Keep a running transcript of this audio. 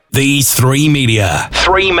These Three Media.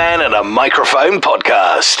 Three Men and a Microphone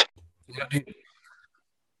podcast.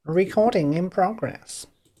 Recording in progress.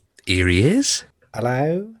 Here he is.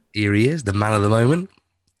 Hello. Here he is, the man of the moment.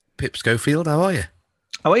 Pip Schofield, how are you?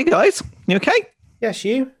 How are you guys? You okay? Yes,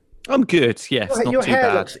 you. I'm good. Yes, not Your too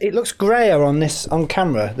hair bad. looks greyer on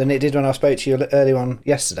camera than it did when I spoke to you earlier on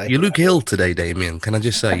yesterday. You look ill today, Damien. Can I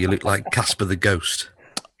just say, you look like Casper the Ghost.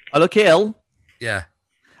 I look ill. Yeah.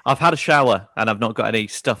 I've had a shower and I've not got any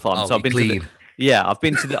stuff on. Oh, so I've been clean. I've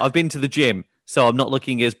been to the gym, so I'm not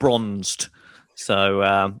looking as bronzed. So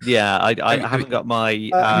I haven't got my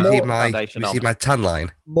foundation you on. see my tan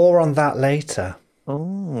line? More on that later.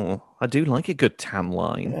 Oh, I do like a good tan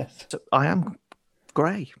line. Yes. So I am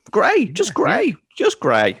grey, just grey.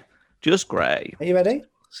 Are you ready?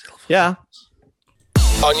 Yeah.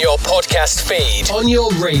 On your podcast feed, on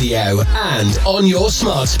your radio, and on your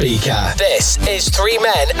smart speaker. This is Three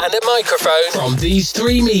Men and a Microphone from These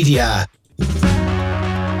Three Media.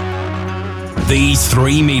 These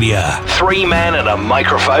Three Media. Three Men and a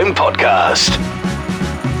Microphone podcast.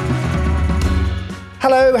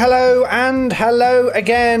 Hello, and hello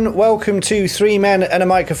again. Welcome to Three Men and a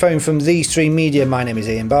Microphone from These Three Media. My name is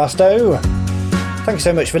Ian Barstow. Thank you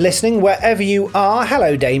so much for listening, wherever you are.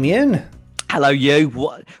 Hello, Damien. Hello, you.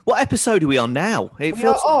 What episode are we on now? We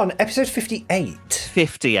are on episode 58.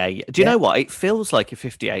 58. Do you know what? It feels like a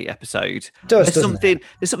 58 episode. There's something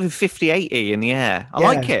 58y in the air. I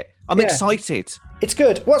like it. I'm excited. It's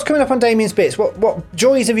good. What's coming up on Damien's Bits? What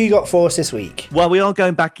joys have you got for us this week? Well, we are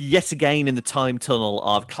going back yet again in the time tunnel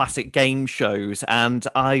of classic game shows, and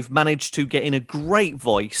I've managed to get in a great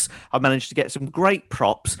voice. I've managed to get some great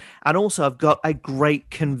props, and also I've got a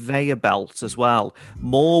great conveyor belt as well.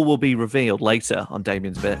 More will be revealed later on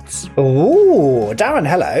Damien's Bits. Oh, Darren,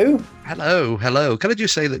 hello. Hello. Can I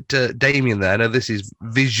just say that Damien there, I know this is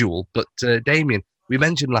visual, but Damien, we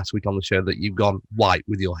mentioned last week on the show that you've gone white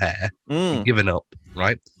with your hair. You've given up,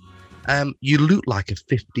 right? You look like a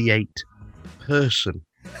 58 person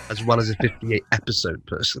as well as a 58 episode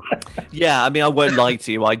person. Yeah, I mean, I won't lie to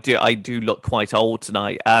you. I do look quite old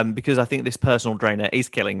tonight because I think this personal trainer is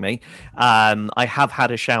killing me. I have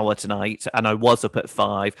had a shower tonight and I was up at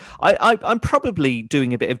 5. I'm probably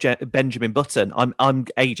doing a bit of Benjamin Button. I'm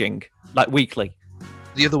aging, like weekly.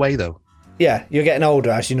 The other way, though. Yeah, you're getting older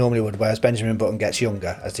as you normally would, whereas Benjamin Button gets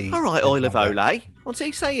younger as he... All right, Oil of Olay. What's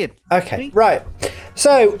he saying? Okay, right.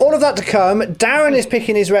 So, all of that to come. Darren is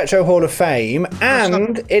picking his Retro Hall of Fame,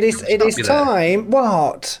 and it is time...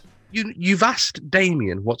 What? You've asked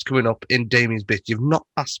Damien what's coming up in Damien's Bits. You've not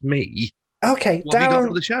asked me. Okay, what Darren, have you got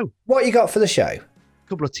for the show? What you got for the show? A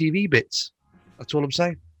couple of TV bits. That's all I'm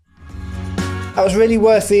saying. That was really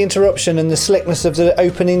worth the interruption and the slickness of the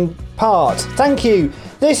opening part. Thank you.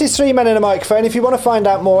 This is Three Men and a Microphone. If you want to find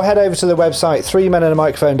out more, head over to the website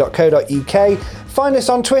threemenandamicrophone.co.uk. Find us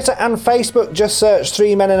on Twitter and Facebook. Just search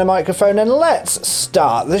Three Men and a Microphone and let's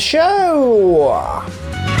start the show.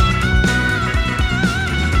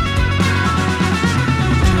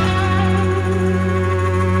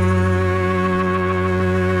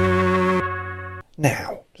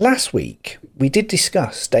 Now, last week we did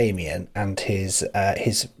discuss Damien and his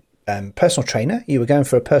personal trainer. You were going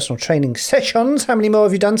for a personal training sessions. How many more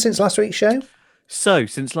have you done since last week's show? So,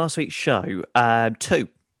 since last week's show, 2.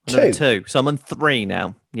 Two. So I'm on 3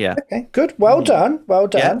 now. Yeah. Okay, good. Well done.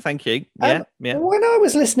 Yeah, thank you. Yeah. When I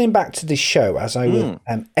was listening back to this show as I was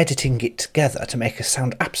editing it together to make us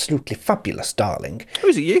sound absolutely fabulous, darling. Oh,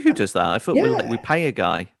 is it you who does that? I thought we pay a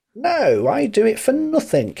guy. No, I do it for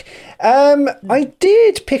nothing. I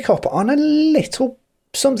did pick up on a little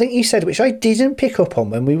something you said, which I didn't pick up on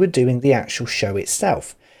when we were doing the actual show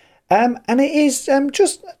itself. And it is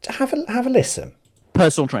just have a listen.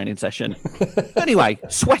 Personal training session. Anyway,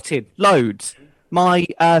 sweating loads. My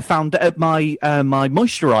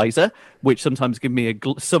moisturiser, which sometimes gives me a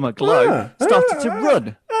summer glow, started to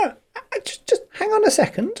run. Just hang on a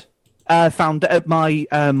second. Found my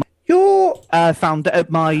Oh,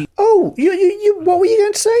 you what were you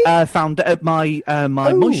going to say? Found my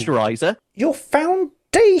moisturiser. Your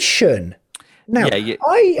foundation. Now,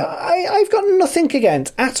 I've got nothing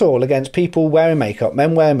at all against people wearing makeup,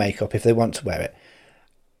 men wearing makeup if they want to wear it.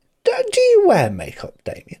 Do you wear makeup,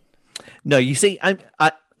 Damien? No, you see,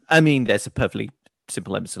 I mean, there's a perfectly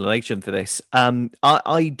simple explanation for this.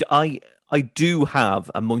 I do have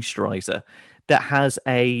a moisturiser that has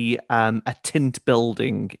a tint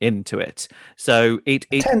building into it. So it's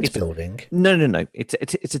building. No. It's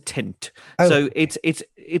a tint. Oh. So it's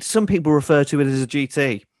some people refer to it as a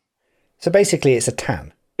GT. So basically, it's a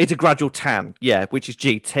tan. It's a gradual tan, yeah, which is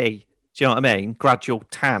GT. Do you know what I mean? Gradual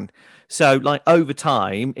tan. So, like, over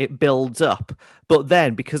time, it builds up. But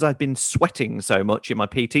then, because I've been sweating so much in my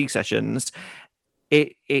PT sessions,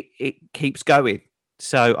 it keeps going.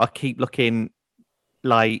 So I keep looking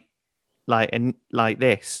like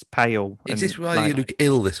this, pale. Is this why you look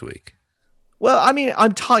ill this week? Well, I mean,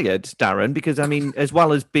 I'm tired, Darren, because I mean, as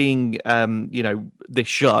well as being, this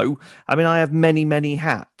show, I mean, I have many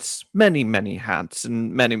hats, many hats,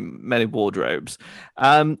 and many wardrobes.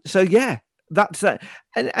 So yeah, that's it.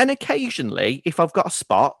 And occasionally, if I've got a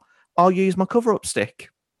spot, I'll use my cover-up stick.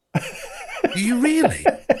 Do you really?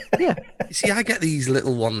 Yeah. You see, I get these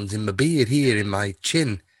little ones in my beard here, in my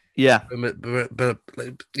chin. Yeah. But where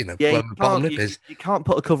my you bottom lip is. You can't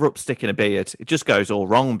put a cover-up stick in a beard. It just goes all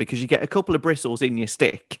wrong because you get a couple of bristles in your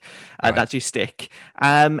stick. Right. That's your stick.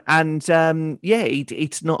 It's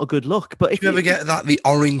not a good look. But if you ever get the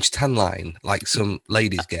orange tan line like some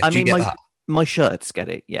ladies get? Do you get that? My shirts get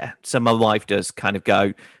it, yeah. So my wife does kind of go, do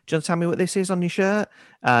you want to tell me what this is on your shirt?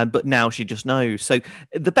 But now she just knows. So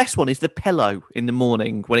the best one is the pillow in the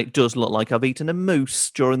morning when it does look like I've eaten a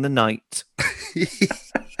moose during the night.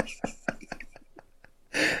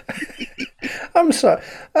 I'm sorry.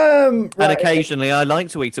 And occasionally I like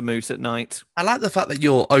to eat a moose at night. I like the fact that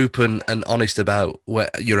you're open and honest about where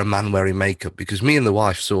you're a man wearing makeup, because me and the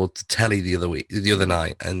wife saw the telly the other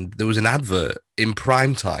night, and there was an advert in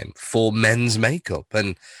prime time for men's makeup,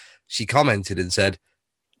 and she commented and said,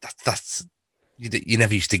 "That's you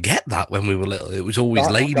never used to get that when we were little. It was always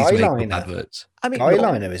ladies' makeup adverts." I mean,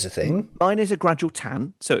 eyeliner is a thing. Mine is a gradual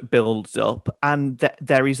tan, so it builds up, and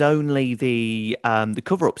there is only the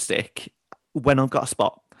cover-up stick when I've got a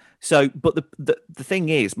spot. So, but the thing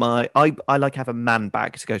is, I like have a man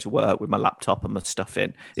bag to go to work with my laptop and my stuff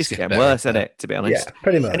in. It's getting worse, isn't it? To be honest, yeah,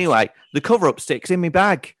 pretty much. Anyway, the cover-up stick's in my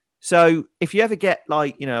bag. So if you ever get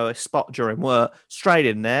a spot during work, straight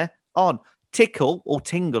in there, on tickle or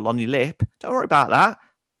tingle on your lip. Don't worry about that.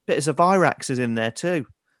 Bit of Virax is in there too.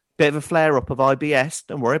 Bit of a flare up of IBS.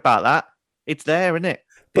 Don't worry about that. It's there, isn't it?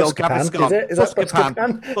 The old Gaviscon. Is that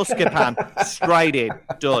Buscopan? Buscopan. Straight in.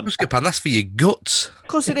 Done. Buscopan, that's for your guts. Of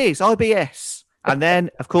course it is. IBS. And then,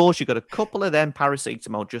 of course, you've got a couple of them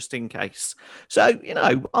paracetamol just in case. So,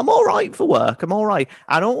 I'm all right for work. I'm all right.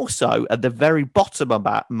 And also, at the very bottom of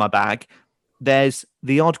my bag, there's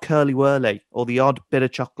the odd curly whirly or the odd bit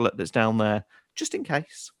of chocolate that's down there, just in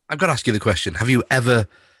case. I've got to ask you the question. Have you ever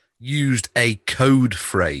used a code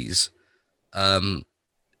phrase?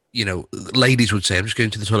 Ladies would say, I'm just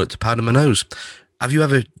going to the toilet to powder my nose. Have you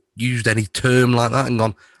ever used any term like that and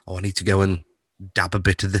gone, I need to go and dab a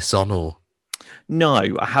bit of this on? Or no,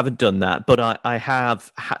 I haven't done that, but I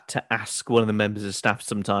have had to ask one of the members of staff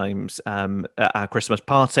sometimes at our Christmas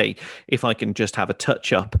party if I can just have a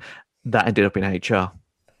touch up. That ended up in HR.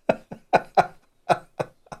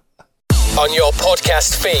 On your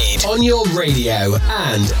podcast feed, on your radio,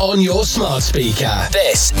 and on your smart speaker.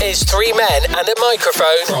 This is Three Men and a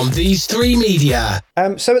Microphone from These Three Media.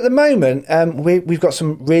 So at the moment, we've got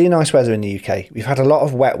some really nice weather in the UK. We've had a lot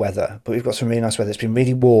of wet weather, but we've got some really nice weather. It's been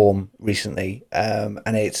really warm recently, and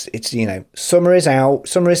it's summer is out,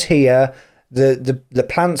 summer is here. The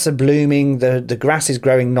plants are blooming, the grass is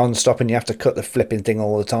growing non-stop, and you have to cut the flipping thing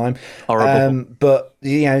all the time. Horrible. But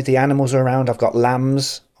the animals are around. I've got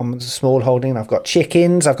lambs on the small holding. I've got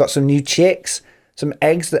chickens. I've got some new chicks, some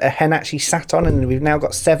eggs that a hen actually sat on, and we've now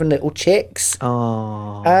got 7 little chicks.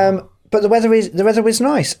 Oh. But the weather is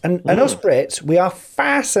nice, and us Brits, we are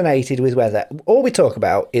fascinated with weather. All we talk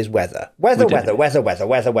about is weather. Weather.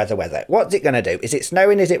 What's it going to do? Is it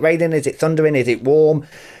snowing? Is it raining? Is it thundering? Is it warm?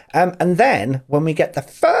 And then when we get the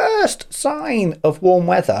first sign of warm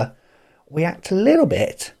weather, we act a little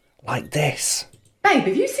bit like this. Babe,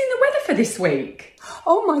 have you seen the weather for this week?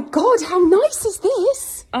 Oh my God, how nice is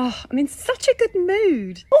this? Oh, I'm in such a good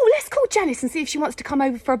mood. Oh, let's call Janice and see if she wants to come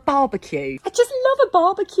over for a barbecue. I just love a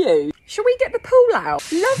barbecue. Shall we get the pool out?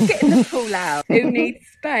 Love getting the pool out. Who needs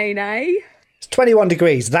Spain, eh? It's 21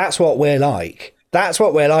 degrees. That's what we're like. That's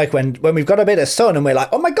what we're like when we've got a bit of sun and we're like,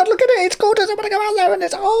 oh my God, look at it. It's gorgeous. I want to go out there and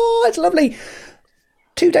it's lovely.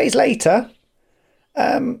 2 days later,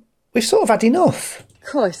 we've sort of had enough.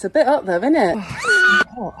 God, it's a bit up there, isn't it?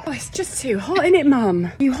 Oh, it's just too hot, isn't it,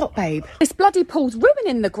 Mum? You hot, babe? This bloody pool's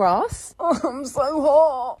ruining the grass. Oh, I'm so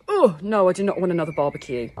hot. Oh, no, I do not want another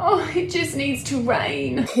barbecue. Oh, it just needs to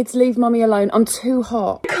rain. Kids, leave Mummy alone. I'm too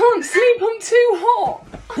hot. I can't sleep, I'm too hot.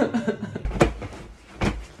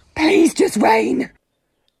 Please, just rain.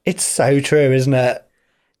 It's so true, isn't it?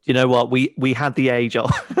 You know what? We had the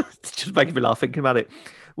age-old... It's just making me laugh thinking about it.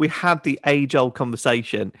 We had the age-old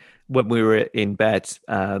conversation when we were in bed,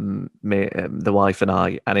 the wife and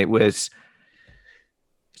I, and it's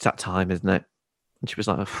that time, isn't it? And she was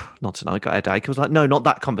like, not tonight, got a headache. I was like, no, not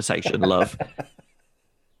that conversation, love.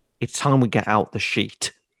 It's time we get out the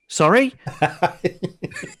sheet. Sorry?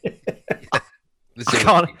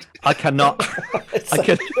 I cannot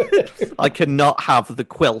have the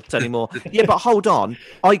quilt anymore. Yeah, but hold on.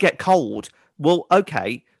 I get cold. Well,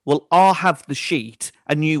 okay. Well, I'll have the sheet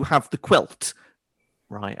and you have the quilt.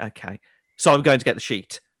 Right, okay. So I'm going to get the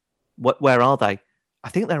sheet. Where are they? I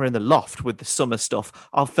think they're in the loft with the summer stuff.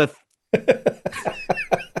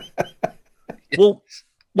 Well,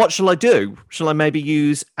 what shall I do? Shall I maybe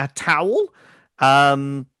use a towel?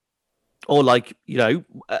 Or like,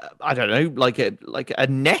 I don't know, like a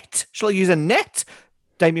net? Shall I use a net?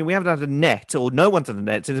 Damien, we haven't had a net, or no one's had a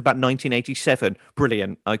net since about 1987.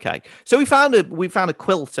 Brilliant. Okay. So we found a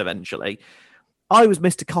quilt eventually. I was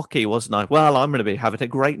Mr. Cocky, wasn't I? Well, I'm going to be having a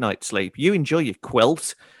great night's sleep. You enjoy your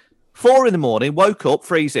quilt. 4 a.m, woke up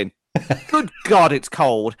freezing. Good God, it's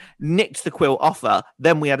cold. Nicked the quilt off her.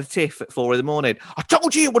 Then we had a tiff at 4 a.m. I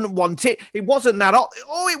told you wouldn't want it. It wasn't that hot.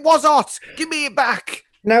 Oh, it was hot. Give me it back.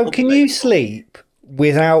 Now, can you sleep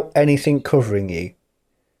without anything covering you?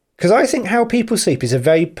 Because I think how people sleep is a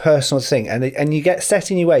very personal thing, and you get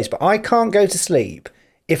set in your ways. But I can't go to sleep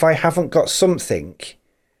if I haven't got something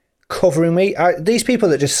covering me. These people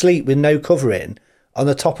that just sleep with no covering on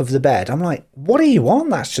the top of the bed, I'm like, what are you on?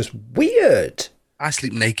 That's just weird. I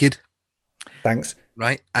sleep naked. Thanks.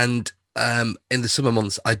 Right. And in the summer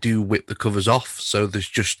months, I do whip the covers off. So there's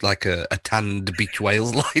just like a tanned beach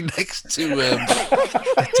whales lying next to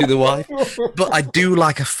the wife. But I do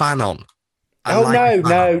like a fan on.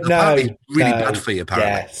 No. It's really bad for you,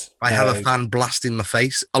 apparently. Yes, I have a fan blasting my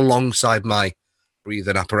face alongside my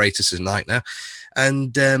breathing apparatus at night now.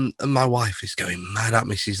 And my wife is going mad at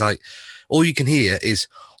me. She's like, all you can hear is...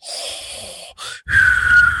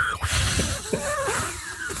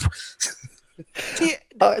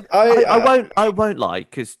 I won't lie,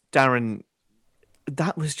 because Darren,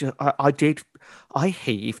 that was just I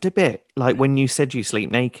heaved a bit, like when you said you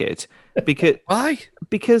sleep naked. Because why?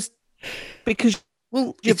 Because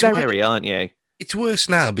well, you're very, aren't you? It's worse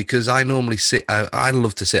now because I normally sit. I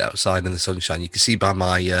love to sit outside in the sunshine. You can see by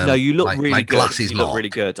my no, you look really my good. glasses. You look really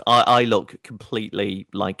good. I look completely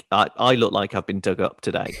like I look like I've been dug up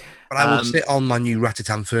today. But I will sit on my new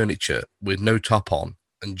ratatan furniture with no top on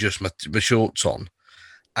and just my shorts on,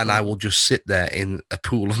 and I will just sit there in a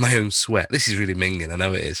pool of my own sweat. This is really minging, I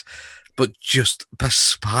know it is, but just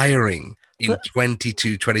perspiring in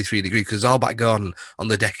 22, 23 degrees, because our back garden on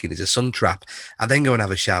the decking is a sun trap. I then go and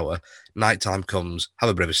have a shower. Nighttime comes, have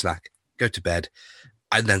a bit of a snack, go to bed,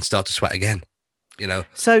 and then start to sweat again.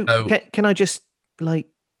 So can I just do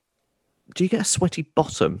you get a sweaty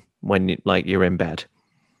bottom when you're in bed?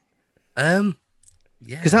 Yeah.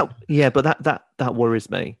 Because that worries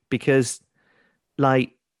me, because I'm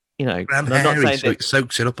not saying so it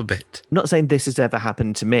soaks it up a bit. I'm not saying this has ever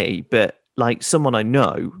happened to me, but someone I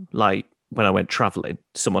know, when I went traveling,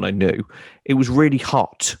 someone I knew, it was really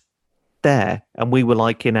hot there, and we were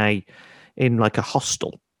in a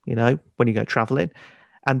hostel, when you go traveling,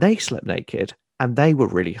 and they slept naked, and they were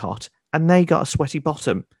really hot, and they got a sweaty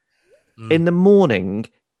bottom. In the morning,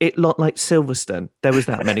 it looked like Silverstone. There was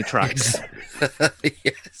that many tracks.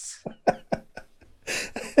 Yes.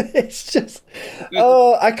 It's just,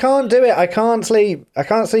 I can't do it. I can't sleep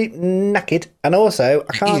naked, and also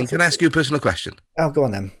I can't. Ian, can I ask you a personal question? Oh, go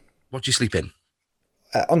on then. What do you sleep in?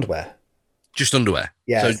 Underwear. Just underwear?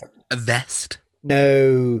 Yeah. So a vest?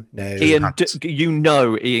 No. Ian,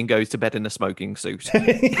 Ian goes to bed in a smoking suit.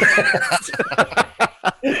 Very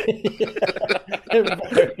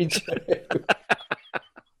true.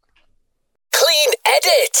 Clean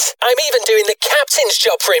edit! I'm even doing the captain's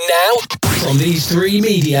job for him now. From these three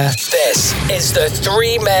media, this is the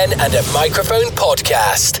 3 Men and a Microphone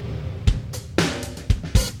podcast.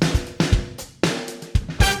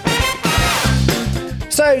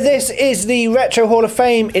 So this is the Retro Hall of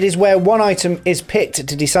Fame. It is where one item is picked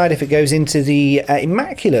to decide if it goes into the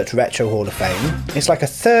Immaculate Retro Hall of Fame. It's like a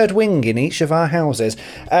third wing in each of our houses.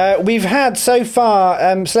 We've had so far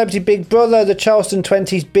Celebrity Big Brother, the Charleston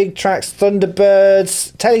 20s, Big Tracks,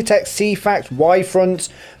 Thunderbirds, Teletext, C-Fact, Y-Front,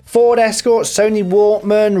 Ford Escort, Sony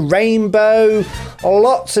Walkman, Rainbow,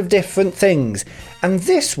 lots of different things. And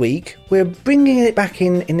this week, we're bringing it back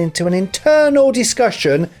into an internal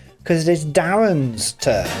discussion, because it is Darren's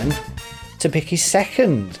turn to pick his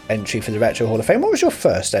second entry for the Retro Hall of Fame. What was your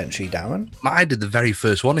first entry, Darren? I did the very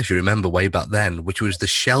first one, if you remember, way back then, which was the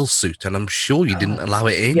shell suit, and I'm sure you didn't allow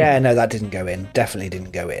it in. Yeah, no, that didn't go in. Definitely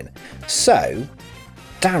didn't go in. So,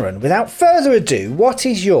 Darren, without further ado, what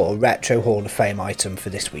is your Retro Hall of Fame item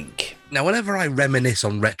for this week? Now, whenever I reminisce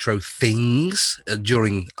on retro things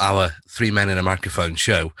during our Three Men in a Microphone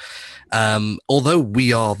show, although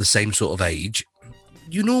we are the same sort of age,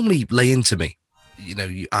 you normally lay into me. You know,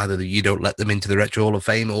 either you don't let them into the Retro Hall of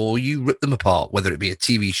Fame or you rip them apart, whether it be a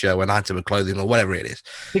TV show, an item of clothing, or whatever it is.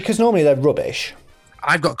 Because normally they're rubbish.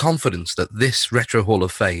 I've got confidence that this Retro Hall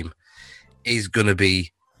of Fame is going to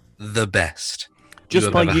be the best.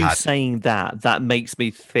 Just by you had. saying that makes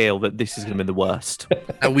me feel that this is going to be the worst.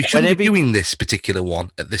 And we shouldn't be doing this particular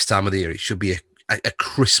one at this time of the year. It should be a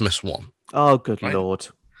Christmas one. Oh, good right? Lord.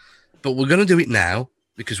 But we're going to do it now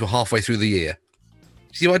because we're halfway through the year.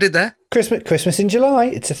 See what I did there? Christmas in July.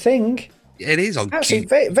 It's a thing. It is on Actually,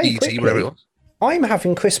 very quickly, whatever it was. I'm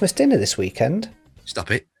having Christmas dinner this weekend.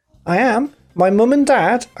 Stop it. I am. My mum and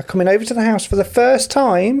dad are coming over to the house for the first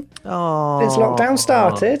time since lockdown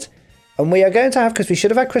started. And we are going to have, because we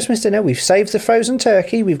should have had Christmas dinner, we've saved the frozen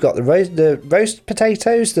turkey, we've got the roast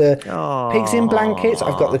potatoes, the pigs in blankets,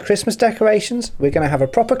 I've got the Christmas decorations. We're going to have a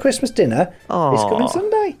proper Christmas dinner this coming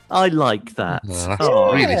Sunday. I like that.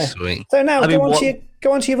 Oh, that's really sweet. So now,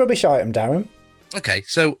 go on to your rubbish item, Darren. Okay,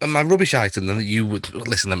 so my rubbish item, then you would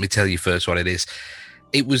listen. Let me tell you first what it is.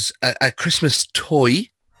 It was a Christmas toy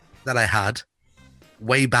that I had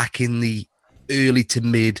way back in the early to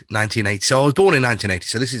mid 1980s. So I was born in 1980.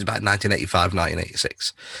 So this is about 1985,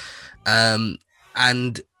 1986,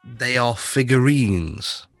 and they are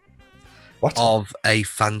figurines of a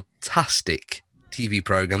fantastic TV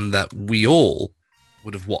program that we all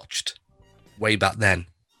would have watched way back then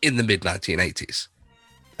in the mid 1980s.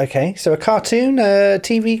 Okay, so a cartoon, a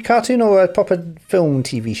TV cartoon, or a proper film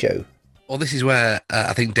TV show? Well, this is where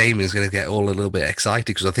I think Damien's going to get all a little bit excited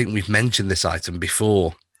because I think we've mentioned this item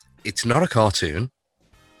before. It's not a cartoon.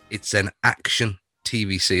 It's an action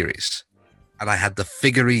TV series. And I had the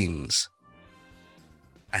figurines.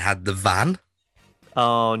 I had the van.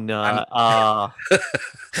 Oh, no. And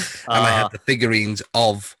I had the figurines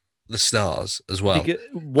of the stars as well.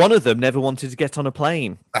 One of them never wanted to get on a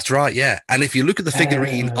plane. That's right, yeah. And if you look at the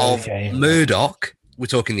figurine of Murdoch, we're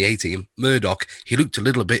talking the A-Team, Murdoch, he looked a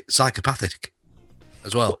little bit psychopathic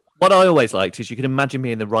as well. What I always liked is you can imagine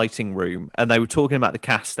me in the writing room and they were talking about the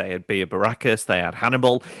cast. They had Bea Baracus, they had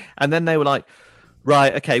Hannibal, and then they were like,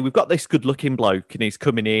 right, okay, we've got this good-looking bloke and he's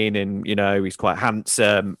coming in and, you know, he's quite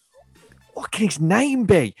handsome. What can his name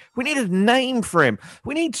be? We need a name for him.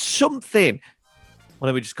 We need something. Why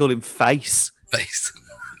don't we just call him Face? Face.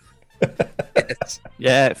 Yes.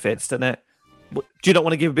 Yeah, it fits, doesn't it? Do you not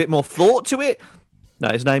want to give a bit more thought to it? No,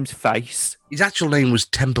 his name's Face. His actual name was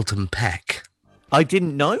Templeton Peck. I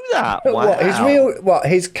didn't know that. Wow.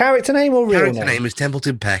 His character name or real name? Character name is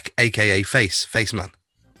Templeton Peck, a.k.a. Face Man.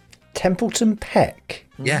 Templeton Peck?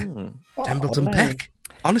 Yeah, Templeton Peck.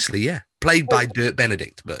 Honestly, yeah. Played by Dirk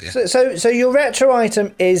Benedict, but yeah. So your retro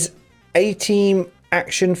item is A-Team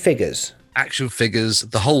action figures? Action figures,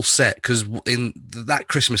 the whole set, because in that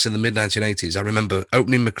Christmas in the mid-1980s, I remember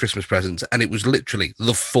opening my Christmas presents, and it was literally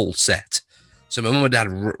the full set. So my mum and dad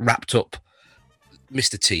wrapped up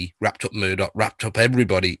Mr. T, wrapped up Murdoch, wrapped up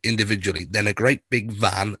everybody individually, then a great big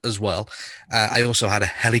van as well. I also had a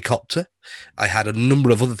helicopter. I had a number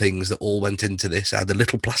of other things that all went into this. I had the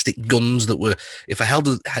little plastic guns that were, if I held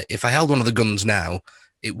one of the guns now,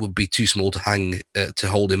 it would be too small to hang, to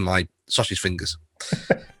hold in my sausage fingers.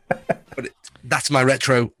 But that's my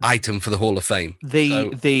retro item for the Hall of Fame.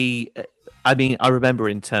 I mean, I remember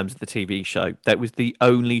in terms of the TV show, that was the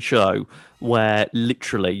only show where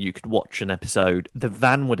literally you could watch an episode, the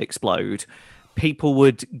van would explode, people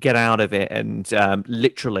would get out of it and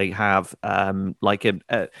literally have like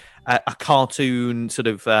a cartoon sort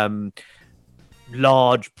of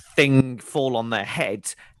large thing fall on their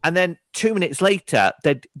head. And then 2 minutes later,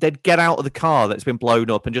 they'd get out of the car that's been blown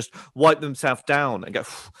up and just wipe themselves down and go...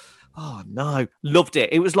 Oh, no. Loved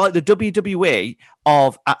it. It was like the WWE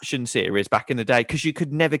of action series back in the day because you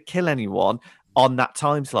could never kill anyone on that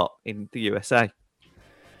time slot in the USA.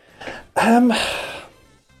 Now,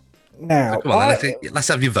 come on, let's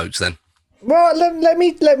have your votes then. Well, let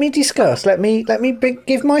me discuss. Let me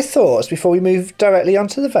give my thoughts before we move directly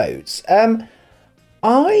onto the votes. I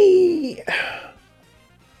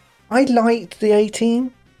liked the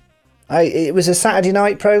A-Team. It was a Saturday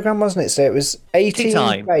night program, wasn't it? So it was A-Team,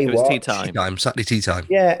 Baywatch. It was tea time. Saturday tea time.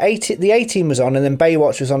 Yeah, the A-Team was on, and then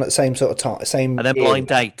Baywatch was on at the same sort of time. And then Blind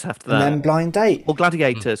Date after that. And then Blind Date. Or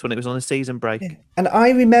Gladiators when it was on a season break. Yeah. And I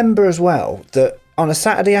remember as well that on a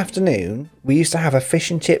Saturday afternoon, we used to have a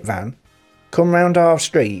fish and chip van come round our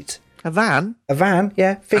street. A van? A van,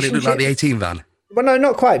 yeah. Fish and it looked like the A-Team van? Well, no,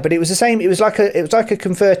 not quite, but it was the same. It was like a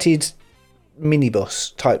converted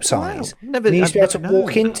minibus type size. Wow. You used to be able to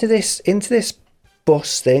walk into this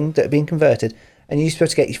bus thing that had been converted, and you used to be able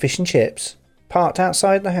to get your fish and chips parked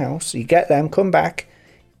outside the house. You get them, come back,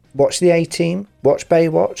 watch the A-Team, watch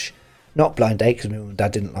Baywatch. Not Blind Date, because my mum and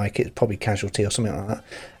dad didn't like it. It's probably Casualty or something like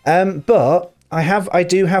that. But I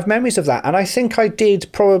do have memories of that, and I think I did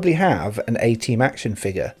probably have an A-Team action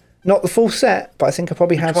figure. Not the full set, but I think I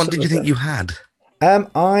probably had. Which one did you think you had?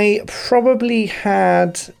 I probably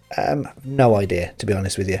had no idea, to be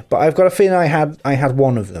honest with you. But I've got a feeling I had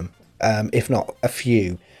one of them, if not a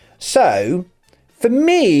few. So for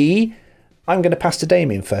me, I'm going to pass to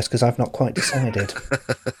Damien first because I've not quite decided.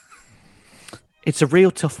 It's a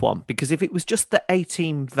real tough one because if it was just the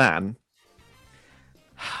A-Team van,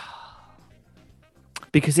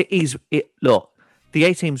 because look, the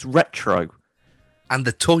A-Team's retro. And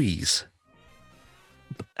the toys.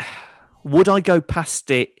 Would I go past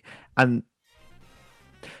it? And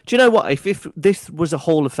do you know what? If this was a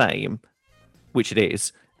Hall of Fame, which it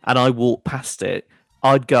is, and I walked past it,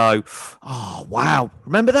 I'd go, oh, wow,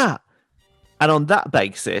 remember that? And on that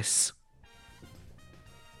basis,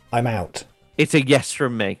 I'm out. It's a yes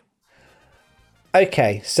from me.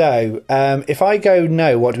 Okay, so if I go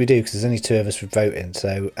no, what do we do? Because there's only two of us voting.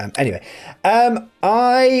 So anyway,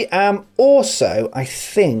 I am also, I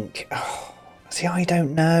think. Oh, see, I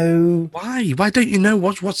don't know. Why? Why don't you know?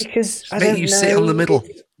 What's because I making don't you know. sit on the middle?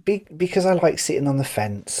 Because I like sitting on the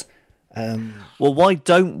fence. Well, why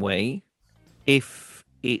don't we? If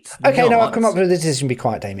it's okay, not... no, I'll come up with a decision. Be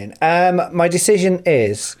quiet, Damien. My decision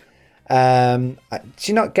is. Do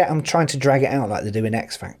you not get? I'm trying to drag it out like they do in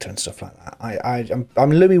X Factor and stuff like that.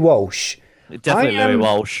 I'm Louis Walsh. Definitely Louis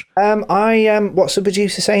Walsh. I am. What's the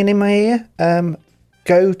producer saying in my ear?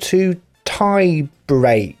 Go to tie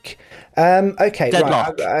break. Okay,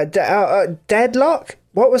 deadlock. Right. Deadlock.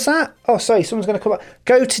 What was that? Oh, sorry, someone's going to come up.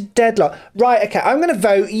 Go to deadlock. Right. Okay, I'm going to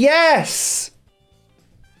vote yes.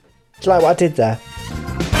 Do you like what I did there?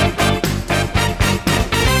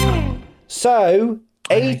 So.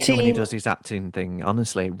 I hate it when he does his acting thing.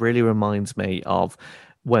 Honestly, it really reminds me of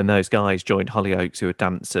when those guys joined Hollyoaks who were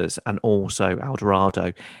dancers, and also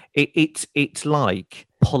Eldorado. It's like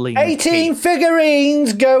pulling 18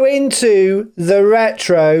 figurines go into the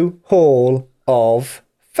Retro Hall of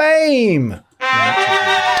Fame.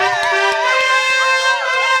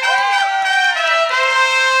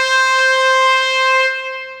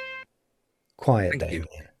 Quiet, Damien.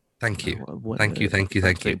 Thank you. Thank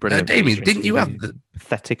you. Damien, didn't you have the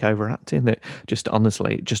pathetic overacting that just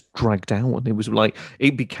honestly it just dragged out, and it was like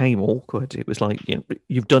it became awkward. It was like,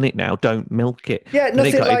 you've done it now, don't milk it. Yeah,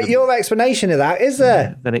 nothing like your explanation of that, is there?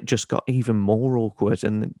 Yeah, then it just got even more awkward.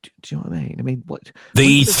 And do you know what I mean? I mean, what?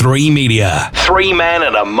 The Three Media. 3 Men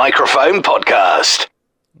and a Microphone podcast.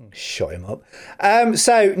 Shut him up.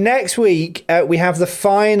 So next week we have the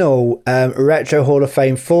final Retro Hall of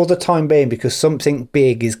Fame for the time being, because something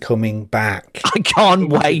big is coming back. I can't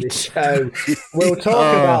wait. So we'll talk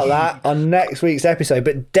about that on next week's episode.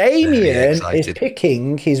 But Damien is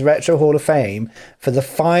picking his Retro Hall of Fame for the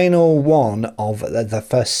final one of the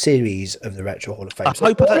first series of the Retro Hall of Fame. I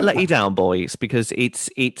hope I don't let you down, boys, because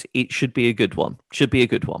it should be a good one. Should be a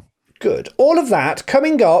good one. Good. All of that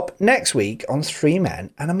coming up next week on 3 Men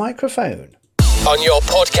and a Microphone. On your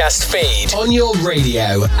podcast feed, on your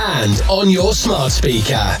radio, and on your smart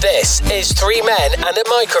speaker. This is 3 Men and a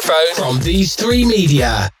Microphone from These 3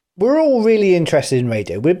 Media. We're all really interested in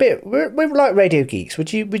radio. We're like radio geeks.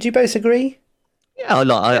 Would you both agree? Yeah,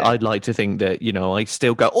 I'd like to think that, I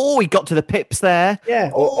still go, oh, he got to the pips there. Yeah.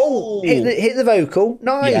 Oh, hit the vocal.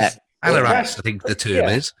 Nice. Yeah. Anorax, I think the term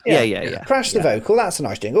is. Yeah. Crash the vocal, that's a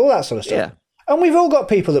nice thing. All that sort of stuff. Yeah. And we've all got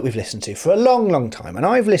people that we've listened to for a long, long time. And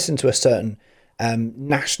I've listened to a certain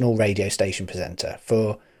national radio station presenter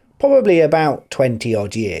for probably about 20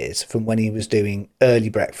 odd years, from when he was doing Early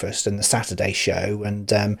Breakfast and the Saturday Show. And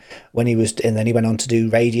then he went on to do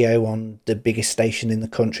radio on the biggest station in the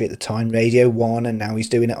country at the time, Radio 1. And now he's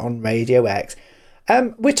doing it on Radio X.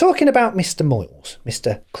 We're talking about Mr. Moyles,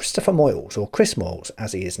 Mr. Christopher Moyles, or Chris Moyles,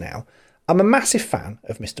 as he is now. I'm a massive fan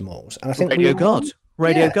of Mr. Moyles, and I think Radio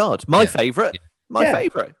God, my favourite,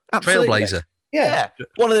 favourite, absolutely. Trailblazer. Yeah,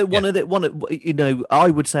 one of I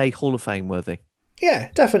would say Hall of Fame worthy. Yeah,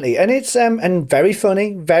 definitely, and it's and very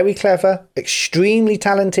funny, very clever, extremely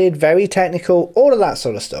talented, very technical, all of that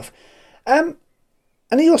sort of stuff. And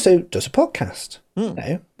he also does a podcast,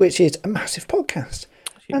 which is a massive podcast.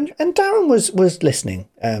 And Darren was listening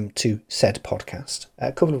to said podcast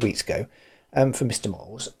a couple of weeks ago for Mr.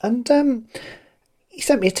 Moyles, and he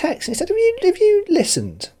sent me a text and he said, "Have you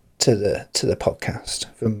listened to the podcast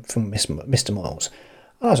from Mr. Moyles?"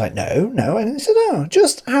 And I was like, "No." And he said, "Oh,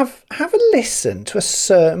 just have a listen to a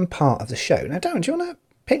certain part of the show." Now, Darren, do you want to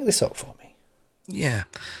pick this up for me? Yeah.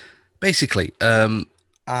 Basically,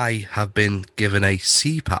 I have been given a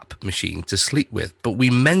CPAP machine to sleep with, but we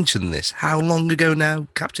mentioned this how long ago now,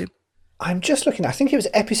 Captain? I'm just looking. I think it was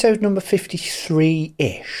episode number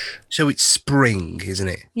 53-ish. So it's spring, isn't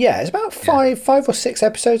it? Yeah, it's about five or six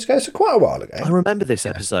episodes ago, so quite a while ago. I remember this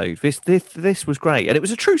episode. This was great, and it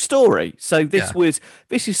was a true story. So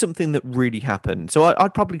this is something that really happened. So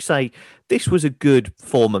I'd probably say this was a good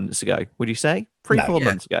 4 months ago. Would you say 4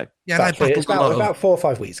 months ago? Yeah, It's about 4 or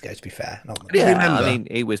 5 weeks ago, to be fair. Not much. Yeah, remember. I mean,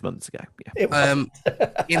 it was months ago. Yeah. It was.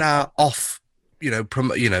 In our off,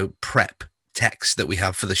 prep text that we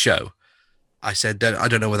have for the show, I said, I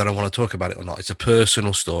don't know whether I want to talk about it or not. It's a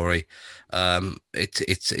personal story.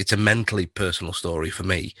 It's a mentally personal story for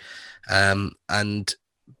me. But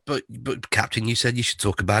Captain, you said you should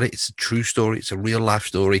talk about it. It's a true story. It's a real life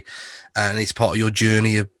story, and it's part of your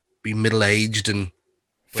journey of being middle aged and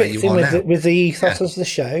where Fits you in are now. with the ethos of the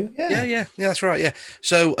show. Yeah, that's right. Yeah.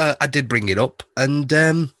 So I did bring it up, and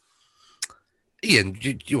Ian,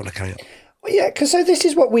 do you want to carry on? Well, yeah, because so this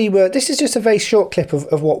is what we were. This is just a very short clip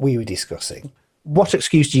of what we were discussing. What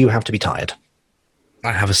excuse do you have to be tired?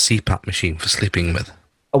 I have a CPAP machine for sleeping with.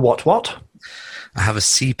 A what? I have a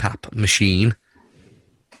CPAP machine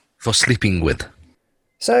for sleeping with.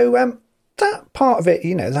 So that part of it,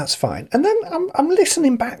 that's fine. And then I'm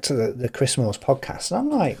listening back to the Chris Moores podcast, and I'm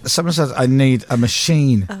like, someone says I need a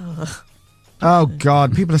machine. Oh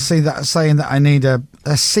God, people are saying that I need a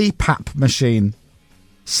CPAP machine.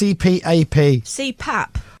 CPAP.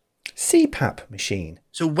 CPAP machine.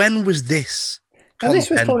 So when was this? Now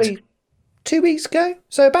this was probably 2 weeks ago.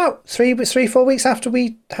 So about 3-4 weeks after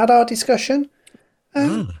we had our discussion.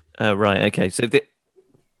 Right. Okay. So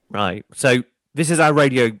So this is our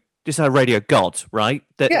radio. This is our radio god, right?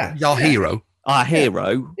 Our hero. Our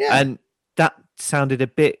hero. Yeah. And that sounded a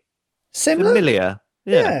bit Similar? familiar.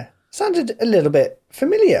 Yeah. Sounded a little bit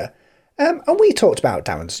familiar. And we talked about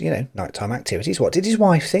Darren's, nighttime activities. What did his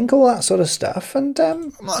wife think? All that sort of stuff. And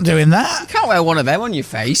I'm not doing that. You can't wear one of them on your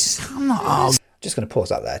face. I'm not. Just going to pause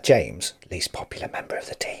that there. James, least popular member of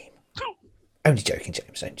the team. Only joking,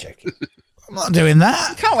 James. Only joking. I'm not doing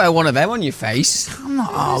that. You can't wear one of them on your face. I'm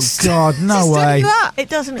not. Oh God, no Just way. doing that. It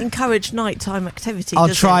doesn't encourage nighttime activity. I'll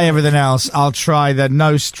does try it? everything else. I'll try the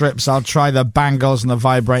nose strips. I'll try the bangles and the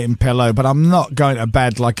vibrating pillow. But I'm not going to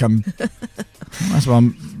bed like I'm. That's why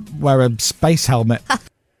I'm wear a space helmet.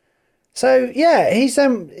 So yeah, he's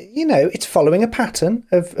it's following a pattern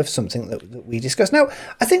of something that we discussed. Now,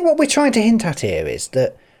 I think what we're trying to hint at here is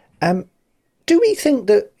that do we think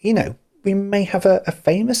that we may have a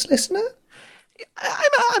famous listener?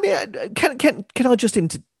 I mean, can I just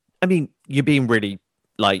I mean, you're being really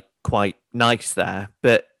quite nice there,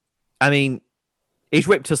 but I mean, he's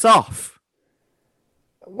ripped us off.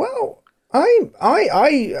 Well, I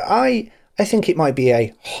think it might be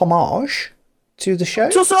a homage to the show.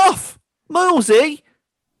 Ripped us off, Milesy.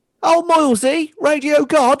 Oh, Milesy, Radio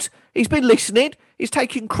God. He's been listening. He's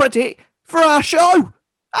taking credit for our show.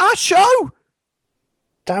 Our show.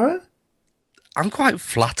 Darren? I'm quite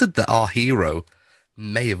flattered that our hero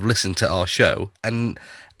may have listened to our show and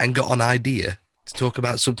got an idea to talk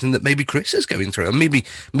about something that maybe Chris is going through. And maybe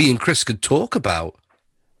me and Chris could talk about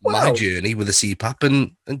my journey with a CPAP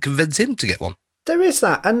and convince him to get one. There is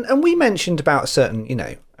that. And we mentioned about a certain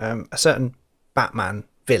Batman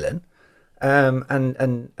villain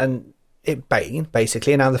and it Bane,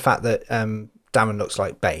 basically. And now the fact that Darren looks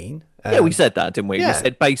like Bane. Yeah, we said that, didn't we? Yeah. We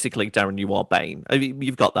said basically, Darren, you are Bane. I mean,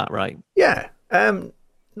 you've got that right. Yeah.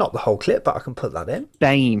 Not the whole clip, but I can put that in.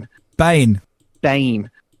 Bane. Bane. Bane.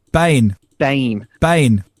 Bane. Bane.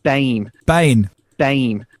 Bane. Bane. Bane. Bane.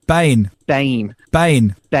 Bane. Bane.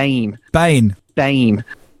 Bane. Bane. Bane. Bane.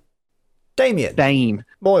 Damien. Bane.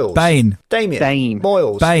 Moyles. Bane. Damien. Bane.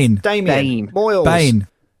 Moyles. Bane. Damien. Bane. Moyles. Bane.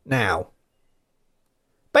 Now,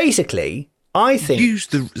 basically, I think... Use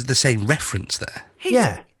the same reference there.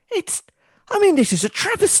 Yeah. I mean, this is a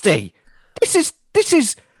travesty. We've been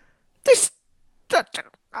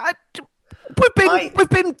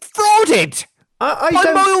frauded I by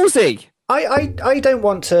don't... Milesy. I don't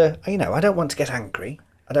want to, I don't want to get angry.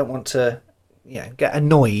 I don't want to, get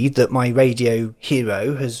annoyed that my radio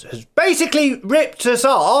hero has basically ripped us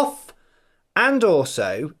off and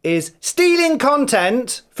also is stealing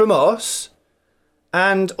content from us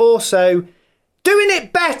and also doing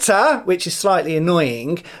it better, which is slightly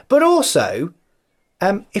annoying, but also,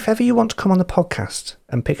 if ever you want to come on the podcast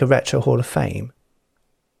and pick a Retro Hall of Fame,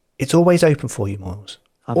 it's always open for you, Miles.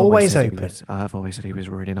 Always open. I've always said he was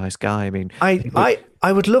a really nice guy. I mean, I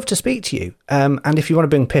would love to speak to you. And if you want to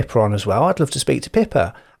bring Pippa on as well, I'd love to speak to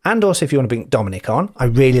Pippa. And also, if you want to bring Dominic on, I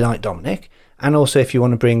really like Dominic. And also, if you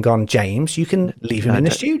want to bring on James, you can leave him in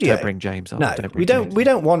the studio. Don't bring James on. No, we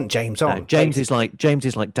don't want James on. No, James is like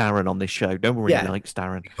Darren on this show. No one really likes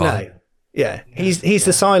Darren. No. Yeah, he's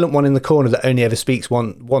the silent one in the corner that only ever speaks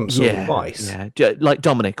once or twice. Yeah, like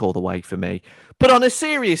Dominic all the way for me. But on a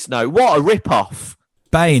serious note, what a rip-off.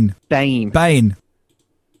 Bane.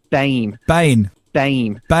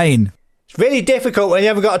 It's really difficult when you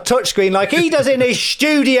haven't got a touchscreen like he does in his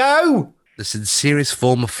studio. The sincerest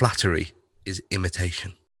form of flattery is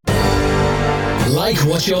imitation. Like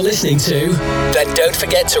what you're listening to? Then don't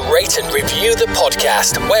forget to rate and review the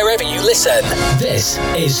podcast wherever you listen. This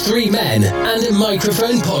is 3 Men and a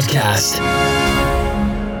Microphone podcast.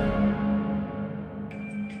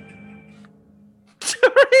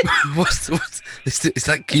 What's is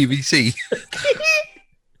that QVC?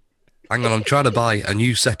 Hang on, I'm trying to buy a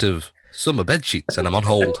new set of summer bed sheets and I'm on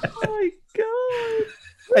hold. Oh my God.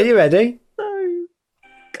 Are you ready? No.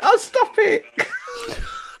 Oh, stop it.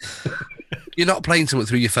 You're not playing something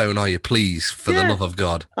through your phone, are you? Please, for the love of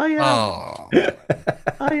God. I am. Oh.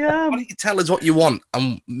 I am. Why don't you tell us what you want?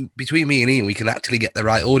 And between me and Ian, we can actually get the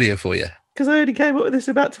right audio for you. Because I only came up with this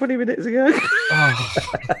about 20 minutes ago. Oh.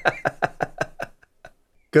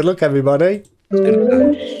 Good luck, everybody.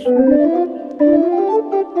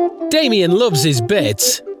 Damien loves his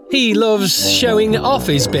bits. He loves showing off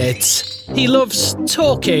his bits. He loves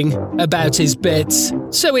talking about his bits.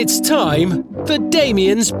 So it's time for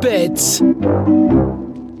Damien's Bits.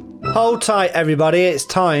 Hold tight, everybody. It's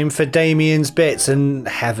time for Damien's Bits, and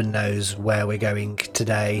heaven knows where we're going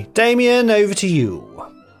today. Damien, over to you.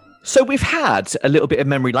 So we've had a little bit of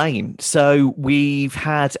memory lane. So we've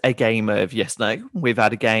had a game of Yes No. We've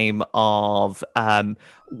had a game of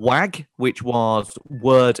WAG, which was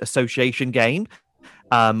Word Association Game,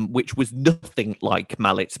 which was nothing like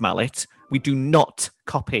Mallet's Mallet. We do not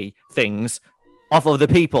copy things off other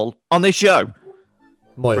people on this show.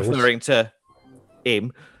 Moyles. Referring to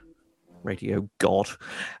him, Radio God.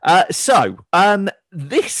 So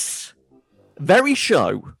this very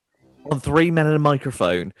show on 3 Men and a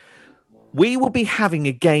Microphone, we will be having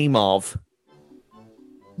a game of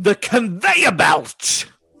the conveyor belt.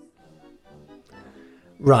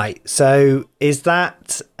 Right. So is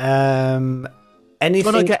that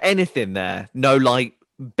anything? Can I get anything there? No, like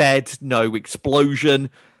bed, no explosion.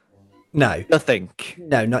 No. Nothing.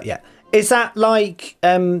 No, not yet. Is that like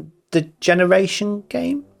the Generation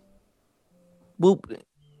game? Well,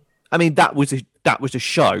 I mean that was a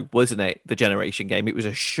show, wasn't it? The Generation game. It was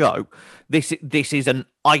a show. This is an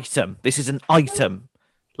item. This is an item,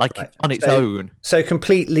 like on its own. So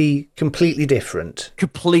completely different.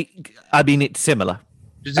 I mean, it's similar.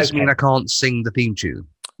 Does this mean I can't sing the theme tune?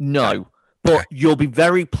 No, but you'll be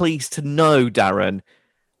very pleased to know, Darren,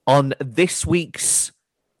 on this week's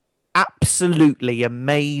absolutely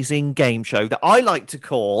amazing game show that I like to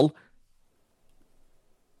call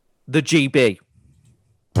the GB.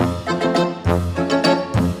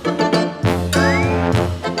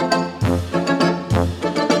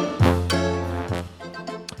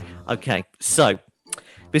 Okay, so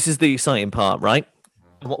this is the exciting part, right?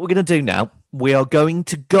 And what we're going to do now, we are going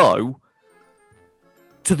to go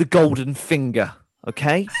to the golden finger,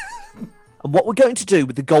 okay? And what we're going to do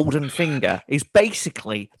with the golden finger is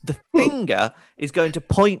basically the finger is going to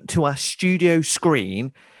point to our studio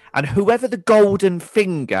screen, and whoever the golden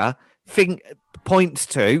finger points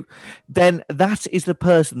to, then that is the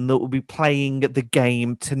person that will be playing the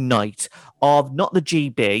game tonight of not the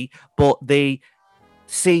GB, but the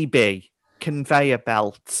CB, conveyor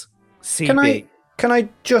belt. CB.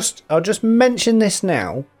 I'll just mention this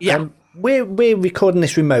now. Yeah. We're recording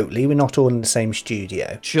this remotely. We're not all in the same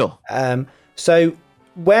studio. Sure. So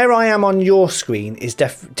where I am on your screen is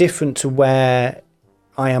different to where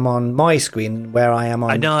I am on my screen, where I am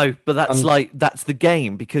on... I know, but that's the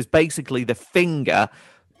game, because basically the finger,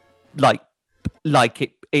 like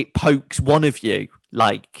it pokes one of you,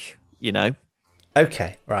 like, you know.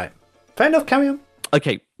 Okay, right. Fair enough, carry on.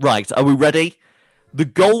 Okay, right. Are we ready? The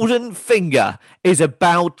golden finger is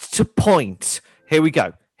about to point. Here we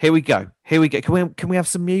go. Can we have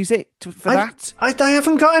some music for that? I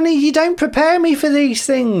haven't got any. You don't prepare me for these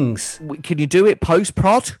things. Can you do it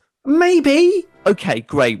post-prod? Maybe. Okay,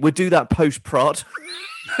 great. We'll do that post-prod.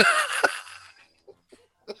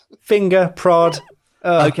 Finger, prod.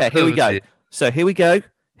 Okay, here we go. So here we go.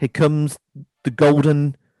 Here comes the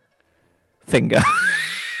golden finger.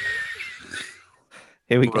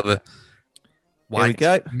 Here we go. Here we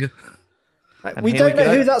go. We don't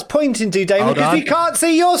know who that's pointing to, Damon, because we can't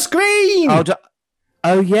see your screen.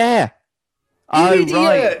 Oh, yeah. You idiot.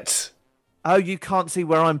 Right. Oh, you can't see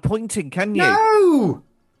where I'm pointing, can you? No.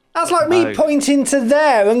 That's like me pointing to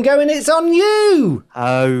there and going, it's on you.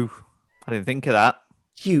 Oh, I didn't think of that.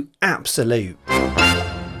 You absolute.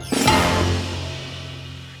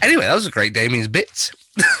 Anyway, that was a great Damien's bits.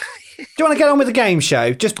 Do you want to get on with the game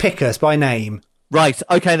show? Just pick us by name. Right,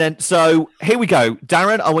 okay then. So here we go.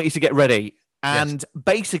 Darren, I want you to get ready. And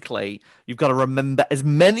basically, you've got to remember as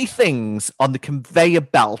many things on the conveyor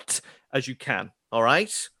belt as you can. All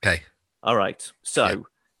right? Okay. All right. So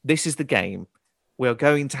this is the game. We're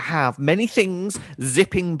going to have many things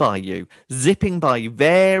zipping by you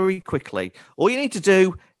very quickly. All you need to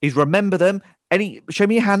do is remember them. Show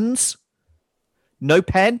me your hands. No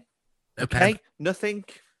pen. No pen. Nothing.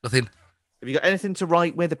 Nothing. Have you got anything to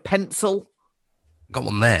write with? A pencil? Got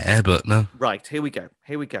one there, but no. Right, here we go.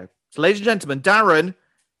 So, ladies and gentlemen, Darren,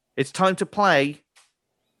 it's time to play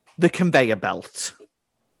the conveyor belt.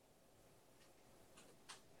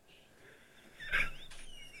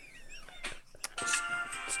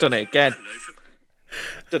 It's done it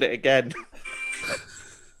again.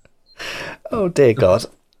 Oh, dear God.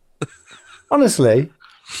 Honestly,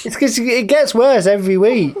 it's because it gets worse every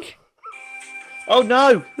week. Oh,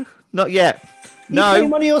 no. Not yet. No. You play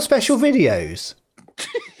one of your special videos.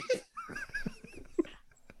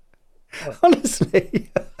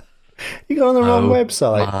 Honestly, you got on the wrong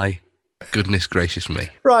website. My goodness gracious me.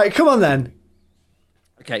 Right, come on then.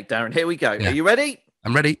 Okay, Darren, here we go. Yeah. Are you ready?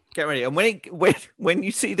 I'm ready. Get ready. And when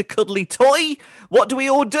you see the cuddly toy, what do we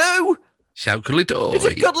all do? Shout cuddly toy. It's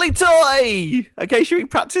a cuddly toy. Okay, should we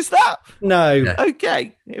practice that? No. Yeah.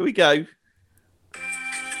 Okay, here we go. On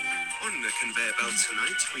the conveyor belt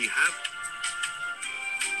tonight, we have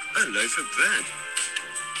a loaf of bread,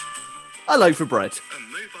 A loaf of bread. a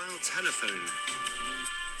mobile telephone,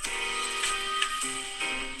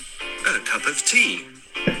 a cup of tea,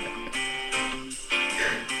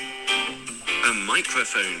 a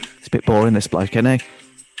microphone, It's a bit boring, this bloke, isn't he?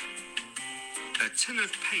 a tin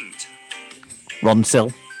of paint, Ron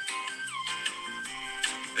Sill.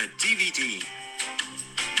 a DVD,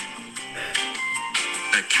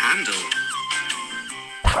 a candle,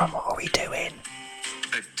 Darren, what are we doing?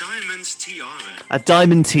 a diamond tiara, A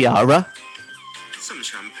diamond tiara. some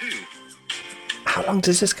shampoo, How long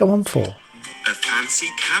does this go on for? a fancy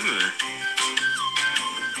camera,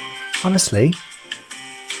 Honestly,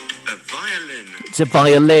 a violin, It's a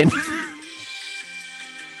violin.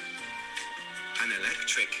 an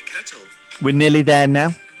electric kettle, We're nearly there now. a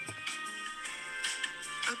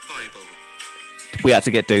Bible, We had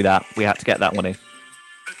to do that. We had to get that one in. a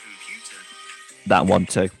computer, That one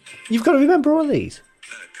too. you've got to remember all these. a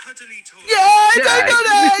cuddly toy, Yeah,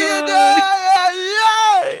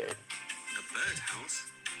 a birdhouse,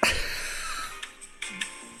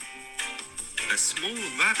 a small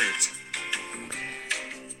rabbit,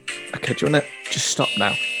 Okay, do you want to just stop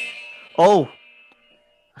now? Oh,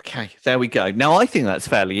 okay, there we go. Now I think that's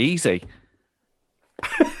fairly easy.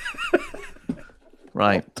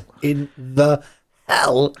 Right. In the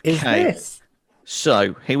hell is Okay. this?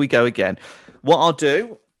 So here we go again. What I'll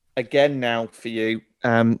do again now for you,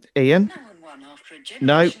 Ian.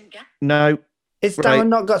 No. Is Right. Darren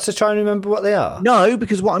not got to try and remember what they are? No,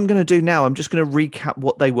 because what I'm going to do now, I'm just going to recap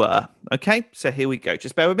what they were. Okay, so here we go.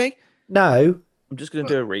 Just bear with me. No. I'm just going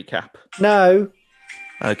to do a recap. No.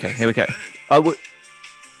 Okay, here we go. I would. a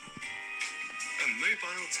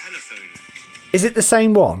mobile telephone, Is it the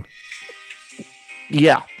same one?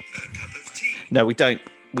 Yeah. a cup of tea, No, we don't.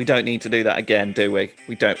 We don't need to do that again, do we?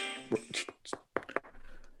 We don't.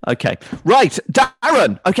 Okay. Right,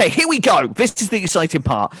 Darren. Okay, here we go. This is the exciting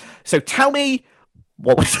part. So tell me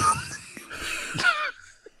what was.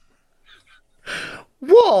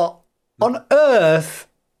 What on earth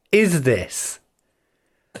is this?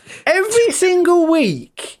 Every single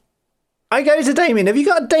week, I go to Damien. Have you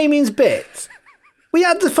got Damien's bits? We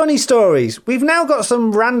had the funny stories. We've now got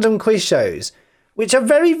some random quiz shows, which are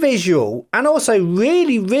very visual and also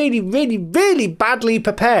really, really, really, really badly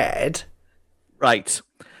prepared. Right.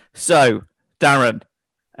 So, Darren,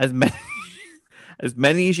 as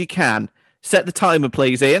many as you can. Set the timer,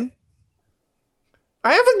 please, Ian.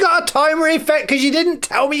 I haven't got a timer effect because you didn't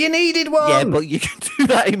tell me you needed one. Yeah, but you can do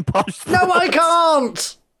that in post. No, I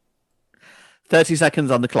can't. 30 seconds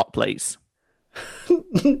on the clock, please.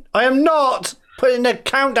 I am not putting a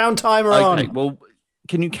countdown timer Okay, on. well,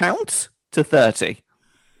 can you count to 30?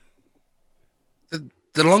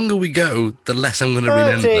 The longer we go, the less I'm going to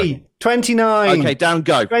remember. 30, 29. Okay, down,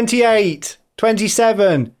 go. 28,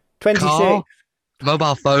 27, 26. Car,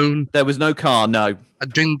 mobile phone, There was no car, no. a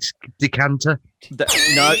drink decanter,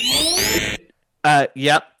 No.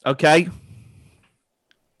 Yeah, okay.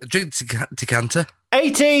 a drink decanter,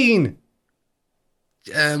 18,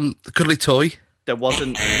 a cuddly toy, There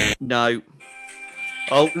wasn't. No.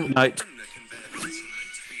 Oh, no.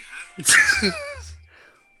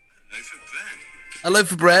 A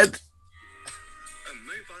loaf of bread.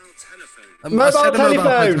 Mobile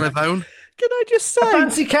telephone. Can I just say? A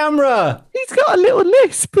fancy camera. He's got a little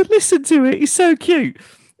lisp, but listen to it. He's so cute.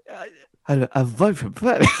 A loaf of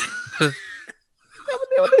bread. Have a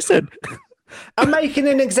little listen. I'm making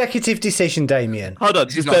an executive decision, Damien. Hold on,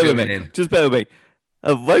 just bear with me. Just bear with me.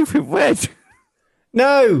 A loaf of bread.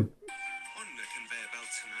 No.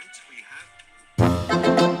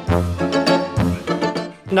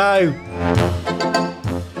 No.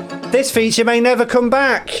 This feature may never come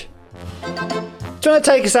back. Do you want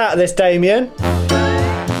to take us out of this, Damien?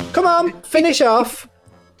 Come on, finish off.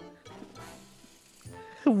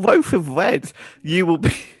 A loaf of bread. You'll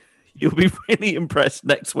be really impressed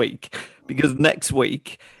next week, because next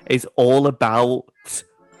week is all about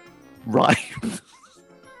rhyme.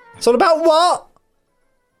 It's all about what?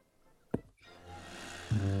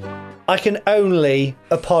 I can only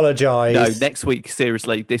apologise. No, next week,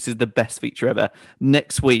 seriously, this is the best feature ever.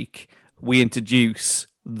 Next week, we introduce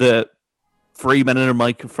the 3 Men and a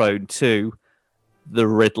Microphone to the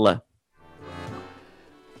Riddler.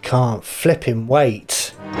 Can't flipping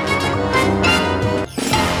wait.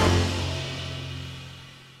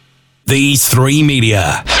 These Three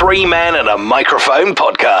Media. 3 Men and a Microphone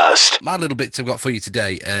podcast. My little bits I've got for you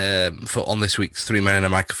today on this week's 3 Men and a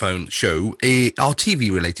Microphone show are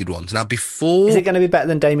TV-related ones. Now, before... Is it going to be better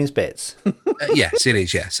than Damien's bits? Yes, it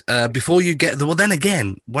is, yes. Before you get... Well, then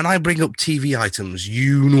again, when I bring up TV items,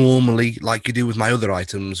 you normally, like you do with my other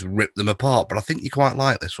items, rip them apart. But I think you quite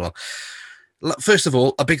like this one. First of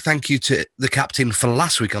all, a big thank you to the captain for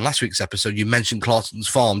last week. On last week's episode, you mentioned Clarkson's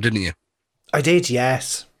Farm, didn't you? I did,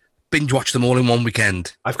 yes. Binge watch them all in one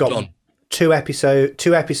weekend. I've got two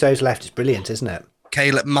episodes left. It's brilliant, isn't it?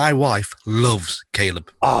 Caleb, my wife loves Caleb.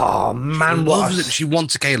 Oh man, she loves it. She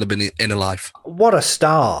wants a Caleb in her life. What a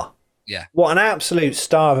star! Yeah, what an absolute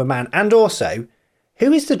star of a man. And also,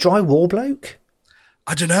 who is the drywall bloke?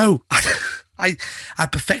 I don't know. I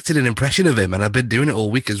perfected an impression of him, and I've been doing it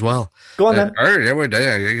all week as well. Go on then. We're over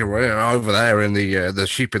there in the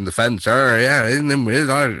sheep in the fence. All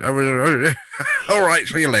right,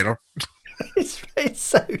 see you later. It's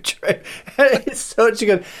so true. It's such a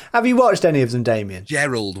good. Have you watched any of them, Damien?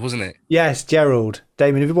 Gerald, wasn't it? Yes, Gerald.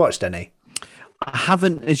 Damien, have you watched any? I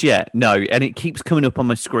haven't as yet, no, and it keeps coming up on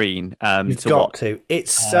my screen. You've got to.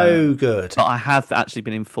 It's so good. But I have actually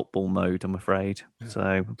been in football mode, I'm afraid.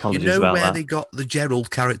 So apologies about that. You know where they got the Gerald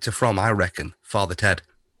character from, I reckon? Father Ted.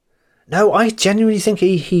 No, I genuinely think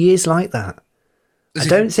he is like that. I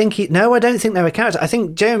don't think they're a character. I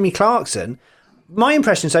think Jeremy Clarkson, my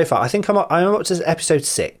impression so far, I think I'm up to episode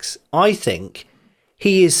 6. I think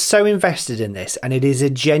he is so invested in this, and it is a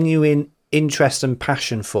genuine interest and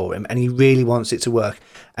passion for him, and he really wants it to work,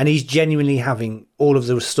 and he's genuinely having all of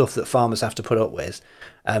the stuff that farmers have to put up with,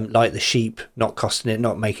 like the sheep not costing it,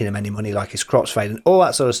 not making him any money, like his crops failing, all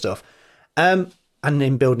that sort of stuff, and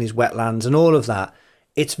in building his wetlands and all of that.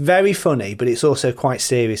 It's very funny, but it's also quite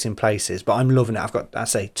serious in places, but I'm loving it. I've got, I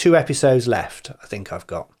say, 2 episodes left. I think I've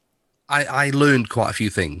got. I learned quite a few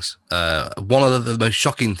things. One of the most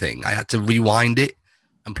shocking thing, I had to rewind it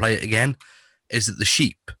and play it again, is that the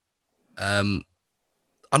sheep are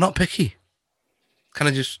not picky. Can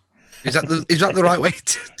I just is that the right way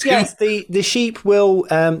to Yes, the sheep will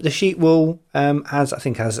as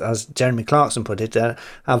Jeremy Clarkson put it,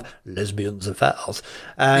 have lesbians affairs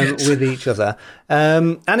with each other,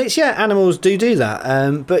 and it's animals do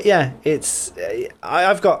that, but it's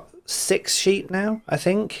I've got 6 sheep now, I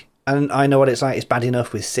think, and I know what it's like. It's bad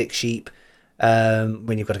enough with 6 sheep.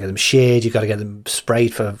 When you've got to get them sheared, you've got to get them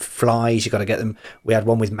sprayed for flies, you've got to get them. We had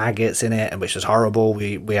one with maggots in it, which was horrible.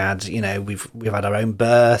 We had, we've had our own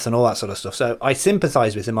birth and all that sort of stuff. So I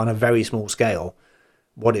sympathise with him on a very small scale,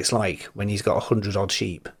 what it's like when he's got 100 odd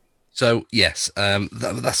sheep. So yes,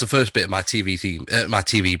 that's the first bit of my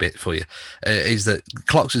TV bit for you, is that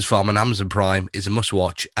Clarkson's Farm on Amazon Prime is a must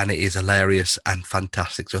watch, and it is hilarious and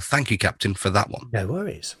fantastic. So thank you, Captain, for that one. No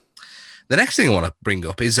worries. The next thing I want to bring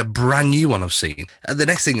up is a brand new one I've seen. And the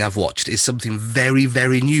next thing I've watched is something very,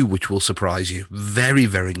 very new, which will surprise you. Very,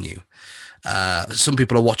 very new. Some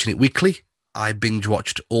people are watching it weekly. I binge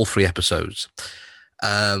watched all 3 episodes.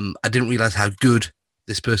 I didn't realise how good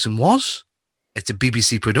this person was. It's a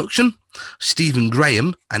BBC production. Stephen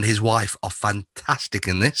Graham and his wife are fantastic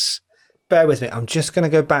in this. Bear with me. I'm just going to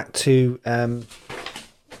go back to...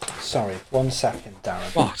 Sorry, 1 second,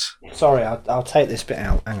 Darren. What? Sorry, I'll take this bit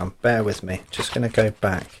out. Hang on, bear with me. Just going to go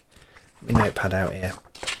back. My notepad out here.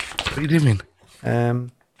 What are you doing? There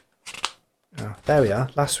we are.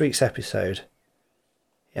 Last week's episode.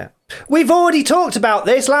 Yeah. We've already talked about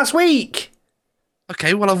this last week.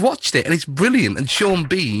 Okay, well, I've watched it and it's brilliant. And Sean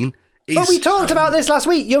Bean is. But we talked about this last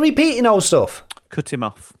week. You're repeating old stuff. Cut him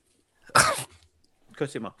off.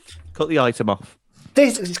 Cut him off. Cut the item off.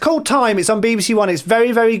 It's called Time. It's on BBC One. It's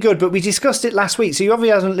very, very good. But we discussed it last week, so you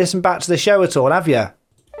obviously haven't listened back to the show at all, have you?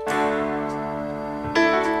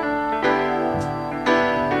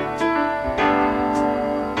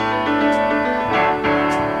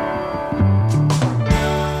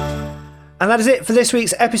 And that is it for this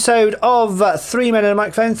week's episode of Three Men and a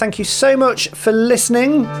Microphone. Thank you so much for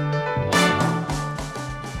listening. Do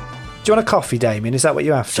you want a coffee, Damien? Is that what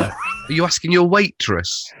you're after? Are you asking your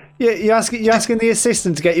waitress? Yeah, you're asking the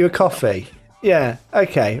assistant to get you a coffee? Yeah,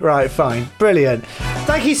 okay, right, fine. Brilliant.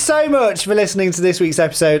 Thank you so much for listening to this week's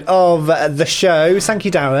episode of the show. Thank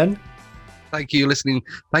you, Darren. Thank you listening.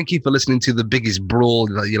 Thank you for listening to the biggest brawl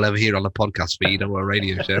that you'll ever hear on a podcast feed or a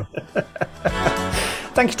radio show.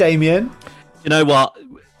 Thank you, Damien. You know what?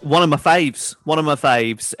 One of my faves.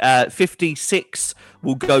 56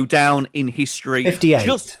 will go down in history.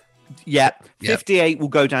 58. 58 will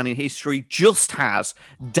go down in history, just as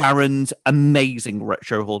Darren's amazing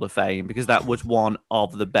Retro Hall of Fame, because that was one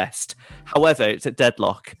of the best. However, it's a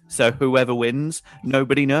deadlock, so whoever wins,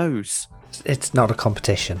 nobody knows. It's not a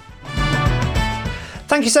competition.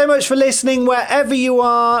 Thank you so much for listening wherever you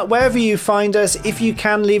are, wherever you find us. If you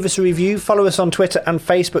can, leave us a review. Follow us on Twitter and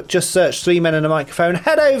Facebook. Just search 3 Men and a Microphone.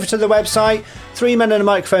 Head over to the website,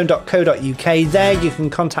 3menandamicrophone.co.uk. There you can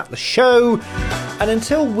contact the show. And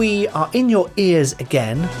until we are in your ears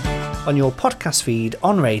again, on your podcast feed,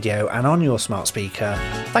 on radio and on your smart speaker,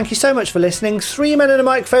 thank you so much for listening. 3 Men and a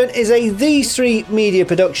Microphone is a The Street Media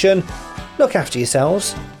production. Look after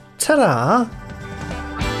yourselves. Ta-da!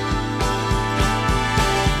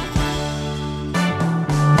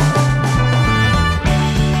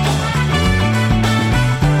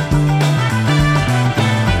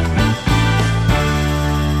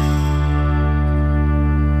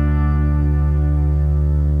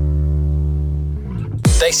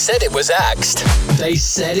 They said it was axed. They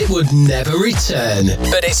said it would never return.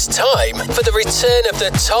 But it's time for the return of the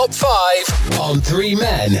top 5 on 3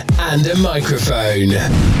 Men and a Microphone.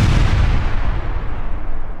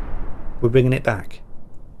 We're bringing it back.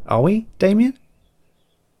 Are we, Damien?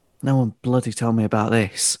 No one bloody told me about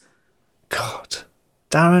this. God.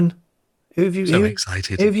 Darren, who have you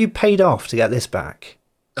excited. Who have you paid off to get this back?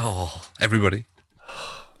 Oh, everybody.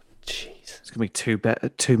 It's going to be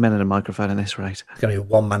two men and a microphone at this rate. It's going to be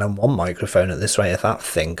 1 man and 1 microphone at this rate if that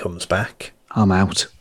thing comes back. I'm out.